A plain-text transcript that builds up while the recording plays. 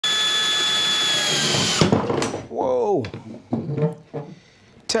Whoa!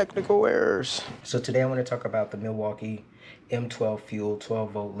 Technical errors. So today I want to talk about the Milwaukee M12 fuel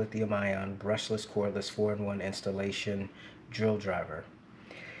 12 volt lithium ion brushless cordless 4-in-1 installation drill driver.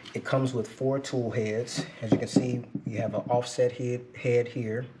 It comes with 4 tool heads. As you can see, you have an offset head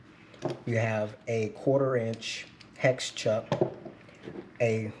here. You have a 1/4 inch hex chuck,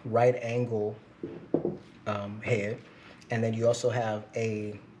 a right angle head, and then you also have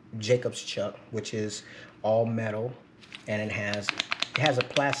a Jacob's chuck, which is all metal, and it has a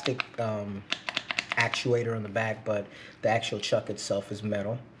plastic actuator on the back, but the actual chuck itself is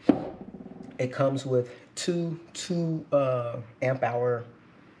metal. It comes with two amp hour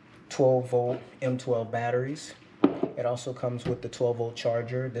 12 volt M12 batteries. It also comes with the 12 volt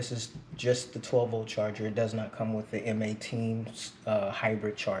charger. This is just the 12 volt charger. It does not come with the M18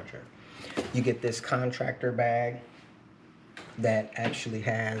 hybrid charger. You get this contractor bag that actually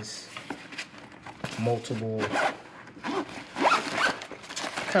has multiple kind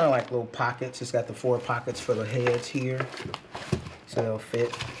of like little pockets. It's got the 4 pockets for the heads here, so they'll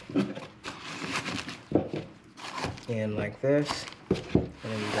fit in like this. And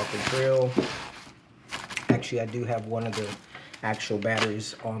then you got the drill. Actually, I do have one of the actual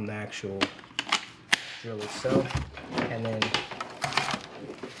batteries on the actual drill itself. And then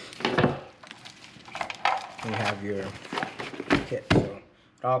you have your kit. So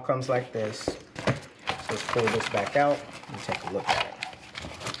it all comes like this. So let's pull this back out and take a look at it.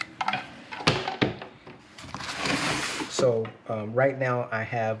 So right now I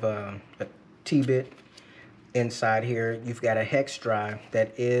have a T-bit inside here. You've got a hex drive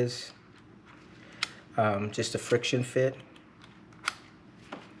that is just a friction fit.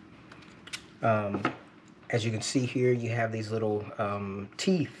 As you can see here, you have these little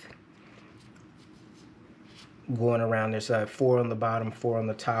teeth going around. There's 4 on the bottom, 4 on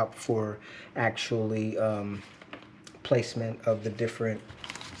the top for actually placement of the different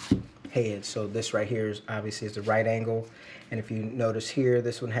heads. So this right here is obviously the right angle, and if you notice here,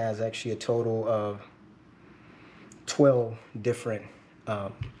 this one has actually a total of 12 different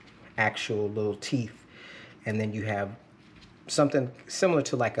actual little teeth. And then you have something similar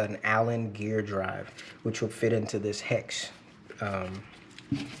to like an Allen gear drive, which would fit into this hex,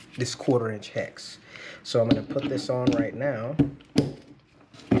 this 1/4 inch hex. So I'm going to put this on right now,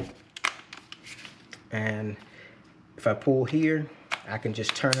 and if I pull here, I can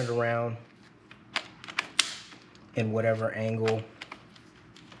just turn it around in whatever angle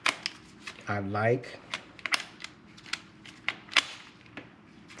I like.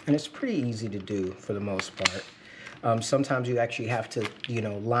 And it's pretty easy to do for the most part. Sometimes you actually have to,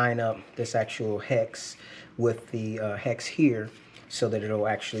 line up this actual hex with the hex here so that it'll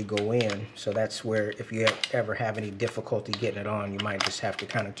actually go in. So that's where, if you ever have any difficulty getting it on, you might just have to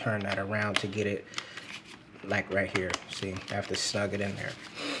kind of turn that around to get it, like right here. See, I have to snug it in there.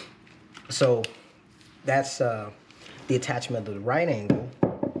 So that's the attachment of the right angle.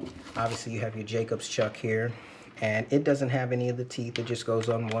 Obviously, you have your Jacob's chuck here. And it doesn't have any of the teeth. It just goes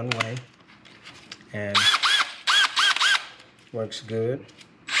on one way and works good.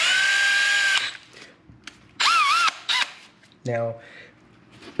 Now,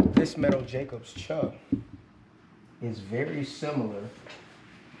 this metal Jacob's chuck is very similar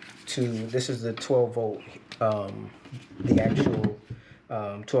to, this is the 12 volt, the actual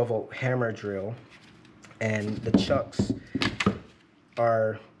 12 volt hammer drill. And the chucks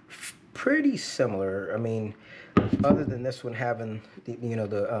are pretty similar. I mean, other than this one having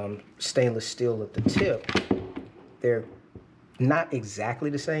the stainless steel at the tip, they're not exactly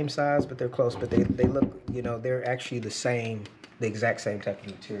the same size, but they're close. But they look, they're actually the exact same type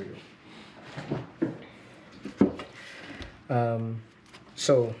of material.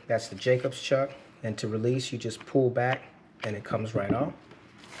 So that's the Jacob's chuck, and to release, you just pull back and it comes right off.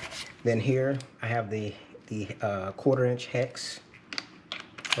 Then here I have the 1/4 inch hex,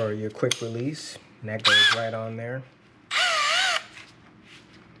 or your quick release, and that goes right on there.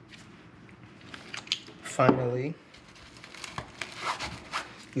 Finally,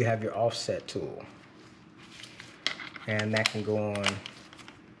 you have your offset tool, and that can go on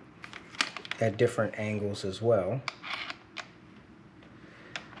at different angles as well.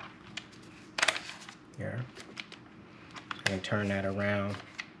 Here, and turn that around.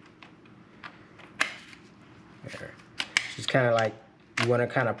 There. It's kind of like, you want to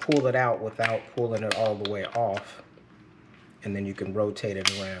kind of pull it out without pulling it all the way off, and then you can rotate it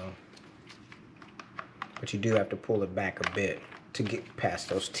around. But you do have to pull it back a bit to get past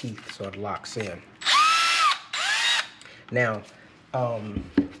those teeth so it locks in. Now,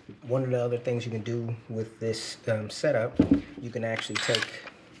 one of the other things you can do with this setup, you can actually take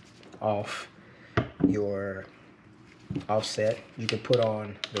off your offset. You can put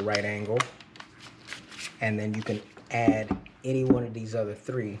on the right angle, and then you can add any one of these other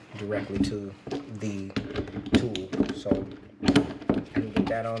three directly to the tool. So I can get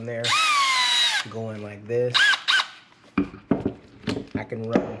that on there, going like this. I can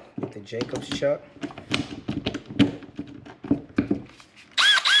run with the Jacobs chuck.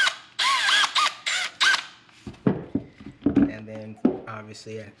 And then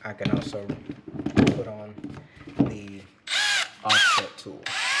obviously I can also put on the offset tool.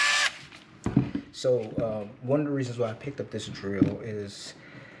 So one of the reasons why I picked up this drill is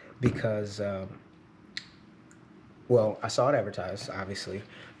because, well, I saw it advertised, obviously,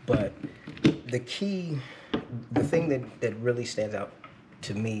 but the thing that really stands out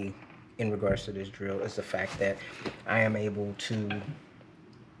to me in regards to this drill is the fact that I am able to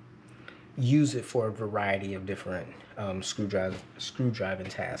use it for a variety of different screwdriving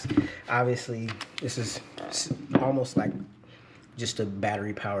tasks. Obviously, this is almost like just a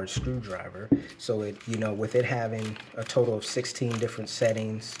battery powered screwdriver. So it, with it having a total of 16 different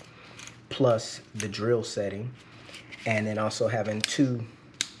settings plus the drill setting, and then also having 2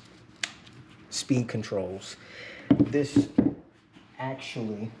 speed controls, this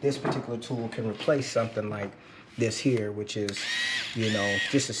particular tool can replace something like this here, which is,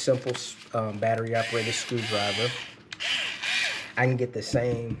 just a simple battery operated screwdriver. I can get the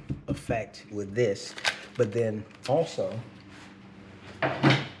same effect with this, but then also,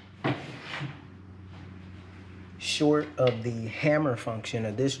 short of the hammer function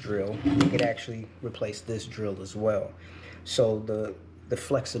of this drill, you could actually replace this drill as well. So the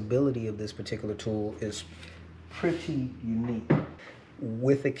flexibility of this particular tool is pretty unique.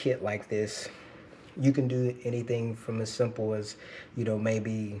 With a kit like this, you can do anything from as simple as,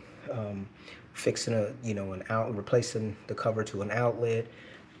 maybe fixing replacing the cover to an outlet,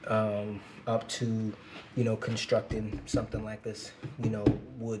 up to, constructing something like this,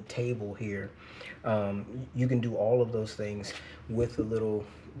 wood table here. You can do all of those things with a little,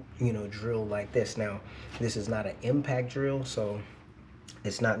 drill like this. Now, this is not an impact drill, so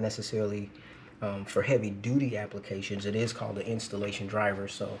it's not necessarily for heavy duty applications. It is called an installation driver.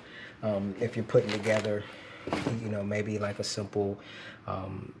 So if you're putting together, maybe like a simple,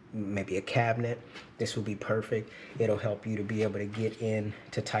 maybe a cabinet, this will be perfect. It'll help you to be able to get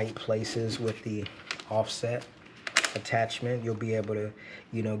into tight places with the offset attachment. You'll be able to,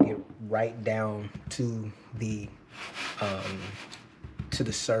 get right down to the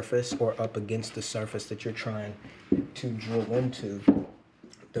surface or up against the surface that you're trying to drill into.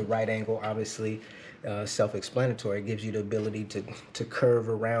 The right angle, obviously, self-explanatory. It gives you the ability to curve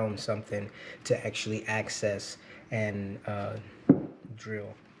around something to actually access and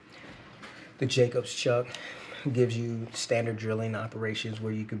drill. The Jacobs chuck gives you standard drilling operations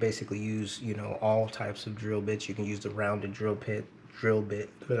where you can basically use, all types of drill bits. You can use the rounded drill bit.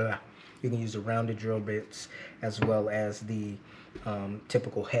 You can use the rounded drill bits as well as the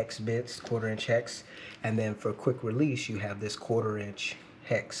typical hex bits, 1/4-inch hex. And then for quick release, you have this 1/4-inch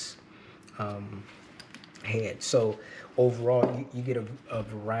hex head. So overall, you get a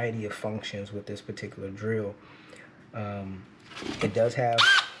variety of functions with this particular drill. It does have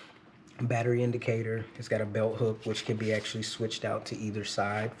a battery indicator. It's got a belt hook, which can be actually switched out to either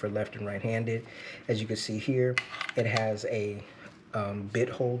side for left and right handed. As you can see here, it has a bit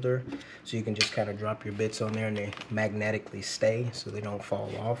holder, so you can just kind of drop your bits on there and they magnetically stay so they don't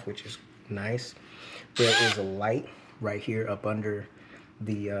fall off, which is nice. There is a light right here up under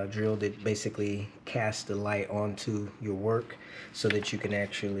the drill that basically casts the light onto your work so that you can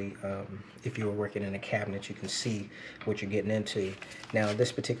actually, if you were working in a cabinet, you can see what you're getting into. Now,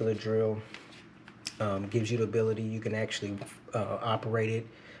 this particular drill gives you the ability, you can actually operate it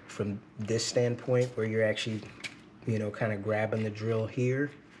from this standpoint where you're actually, kind of grabbing the drill here.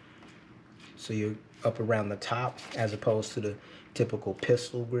 So you're up around the top as opposed to the typical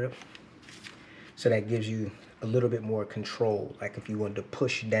pistol grip. So that gives you a little bit more control. Like if you wanted to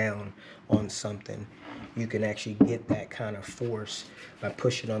push down on something, you can actually get that kind of force by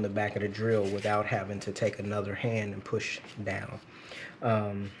pushing on the back of the drill without having to take another hand and push down.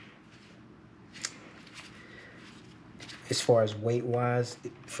 As far as weight wise,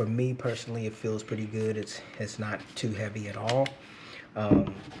 for me personally, it feels pretty good. It's not too heavy at all.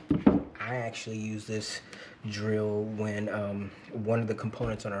 I actually use this drill when one of the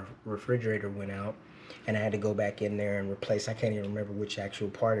components on our refrigerator went out, and I had to go back in there and replace. I can't even remember which actual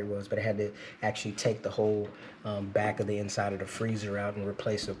part it was, but I had to actually take the whole back of the inside of the freezer out and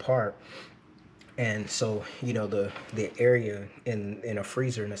replace a part. And so, the area in a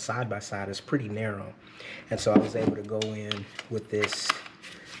freezer in a side-by-side is pretty narrow. And so I was able to go in with this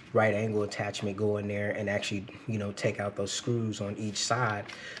right angle attachment go in there and actually, you know, take out those screws on each side,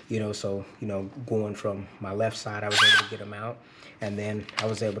 you know. So, you know, going from my left side, I was able to get them out, and then I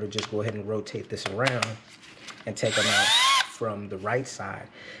was able to just go ahead and rotate this around and take them out from the right side.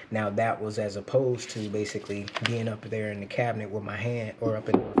 Now that was as opposed to basically being up there in the cabinet with my hand, or up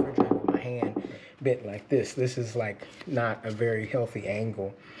in the refrigerator with my hand bent like this. This is like not a very healthy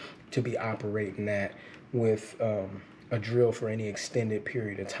angle to be operating at with a drill for any extended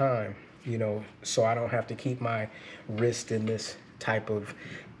period of time, you know. So I don't have to keep my wrist in this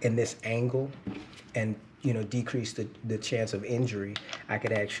in this angle, and, you know, decrease the chance of injury. I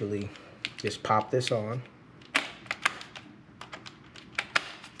could actually just pop this on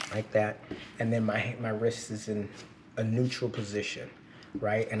like that, and then my wrist is in a neutral position,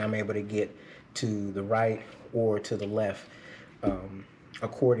 right? And I'm able to get to the right or to the left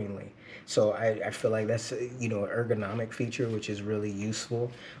accordingly. So I feel like that's, you know, an ergonomic feature, which is really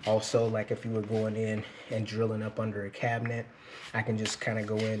useful. Also, like if you were going in and drilling up under a cabinet, I can just kind of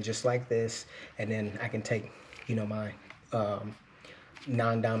go in just like this, and then I can take, you know, my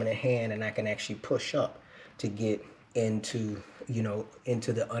non-dominant hand, and I can actually push up to get into, you know,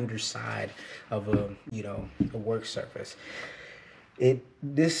 into the underside of a, you know, a work surface.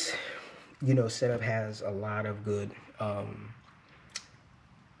 This, you know, setup has a lot of good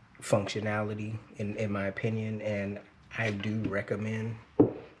functionality in my opinion, and I do recommend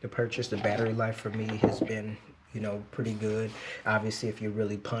the purchase. The battery life for me has been, you know, pretty good. Obviously, if you're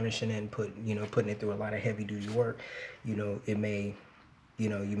really punishing it and putting it through a lot of heavy duty work, you know, it may, you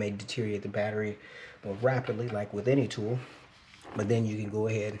know, you may deteriorate the battery more rapidly, like with any tool. But then you can go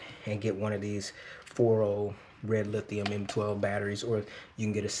ahead and get one of these 4.0 red lithium M12 batteries, or you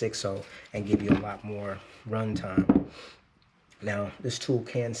can get a 6.0 and give you a lot more run time. Now, this tool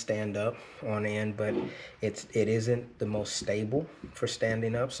can stand up on end, but it isn't the most stable for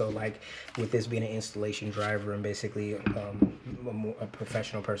standing up. So like with this being an installation driver, and basically a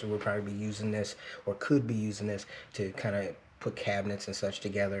professional person would probably be using this, or could be using this, to kind of put cabinets and such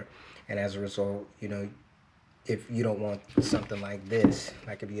together. And as a result, you know, if you don't want something like this,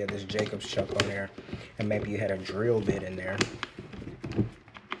 like if you had this Jacobs chuck on there, and maybe you had a drill bit in there.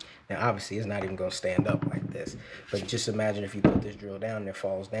 Now, obviously, it's not even going to stand up like this. But just imagine if you put this drill down and it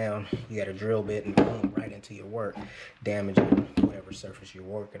falls down, you got a drill bit, and boom, right into your work, damaging whatever surface you're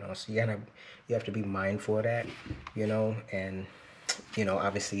working on. So you have to be mindful of that, you know. And, you know,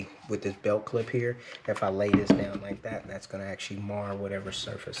 obviously with this belt clip here, if I lay this down like that, that's going to actually mar whatever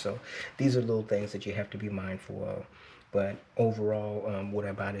surface. So these are little things that you have to be mindful of. But overall, would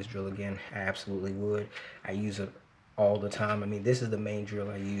I buy this drill again? I absolutely would. I use it all the time. I mean, this is the main drill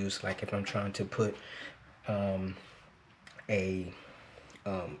I use. Like if I'm trying to put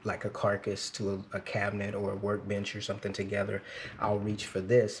like a carcass to a cabinet or a workbench or something together, I'll reach for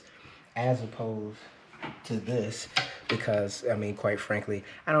this as opposed to this, because I mean, quite frankly,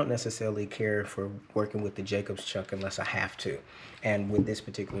 I don't necessarily care for working with the Jacobs chuck unless I have to. And with this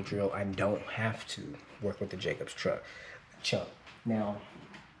particular drill, I don't have to work with the Jacobs chuck. Now,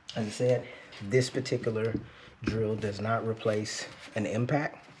 as I said, this particular drill does not replace an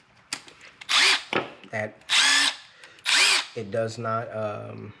impact. It does not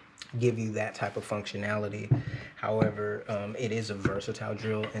give you that type of functionality. However, it is a versatile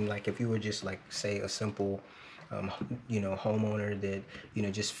drill, and like if you were just like, say, a simple you know, homeowner that, you know,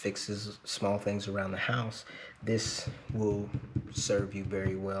 just fixes small things around the house, this will serve you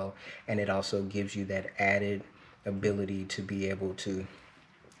very well. And it also gives you that added ability to be able to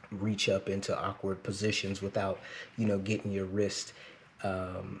reach up into awkward positions without, you know, getting your wrist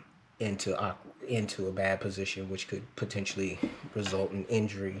into a bad position, which could potentially result in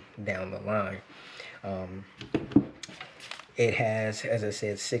injury down the line. It has, as I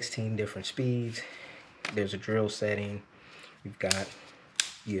said, 16 different speeds. There's a drill setting. You've got,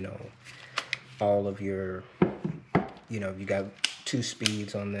 you know, all of your, you know, you got 2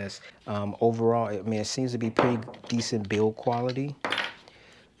 speeds on this. Overall, I mean, it seems to be pretty decent build quality.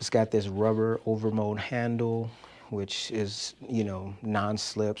 It's got this rubber overmold handle, which is, you know,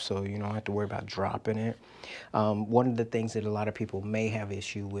 non-slip, so you don't have to worry about dropping it. One of the things that a lot of people may have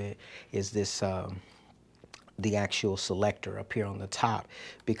issue with is this, the actual selector up here on the top,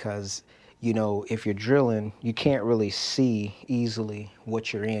 because, you know, if you're drilling, you can't really see easily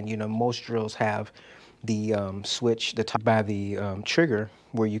what you're in. You know, most drills have the switch the top by the trigger,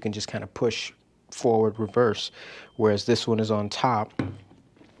 where you can just kind of push forward, reverse, whereas this one is on top.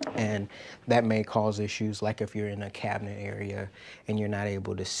 And that may cause issues, like if you're in a cabinet area and you're not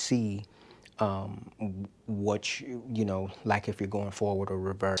able to see what you know, like if you're going forward or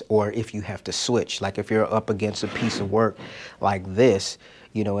reverse, or if you have to switch, like if you're up against a piece of work like this,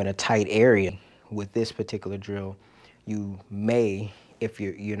 you know, in a tight area with this particular drill, you may, if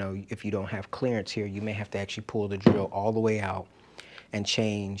you're, you know, if you don't have clearance here, you may have to actually pull the drill all the way out and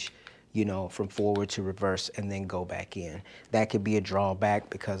change, you know, from forward to reverse and then go back in. That could be a drawback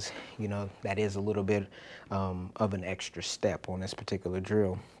because, you know, that is a little bit of an extra step on this particular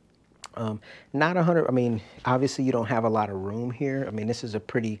drill. Not 100, I mean, obviously you don't have a lot of room here. I mean, this is a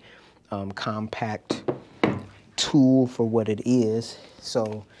pretty compact tool for what it is.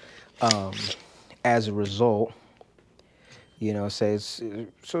 So as a result, you know, so it's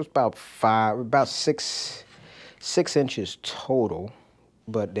about 6 inches total,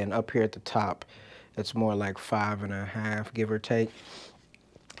 but then up here at the top, it's more like 5.5, give or take.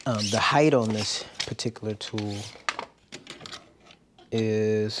 The height on this particular tool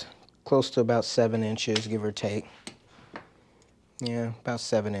is close to about 7 inches, give or take. Yeah, about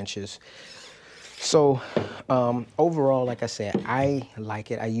 7 inches. So overall, like I said, I like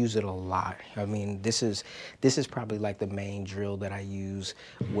it. I use it a lot. I mean, this is probably like the main drill that I use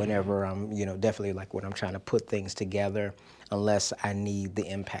whenever I'm, you know, definitely like when I'm trying to put things together, unless I need the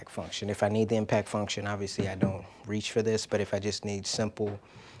impact function. If I need the impact function, obviously I don't reach for this, but if I just need simple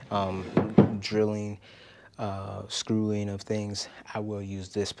drilling, screwing of things, I will use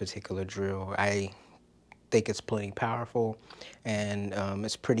this particular drill. I think it's plenty powerful, and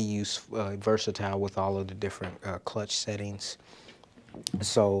it's pretty useful, versatile with all of the different clutch settings.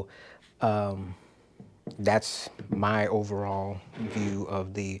 So that's my overall view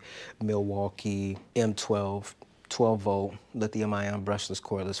of the Milwaukee M12 12-volt lithium-ion brushless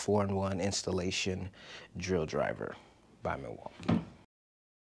cordless 4-in-1 installation drill driver by Milwaukee.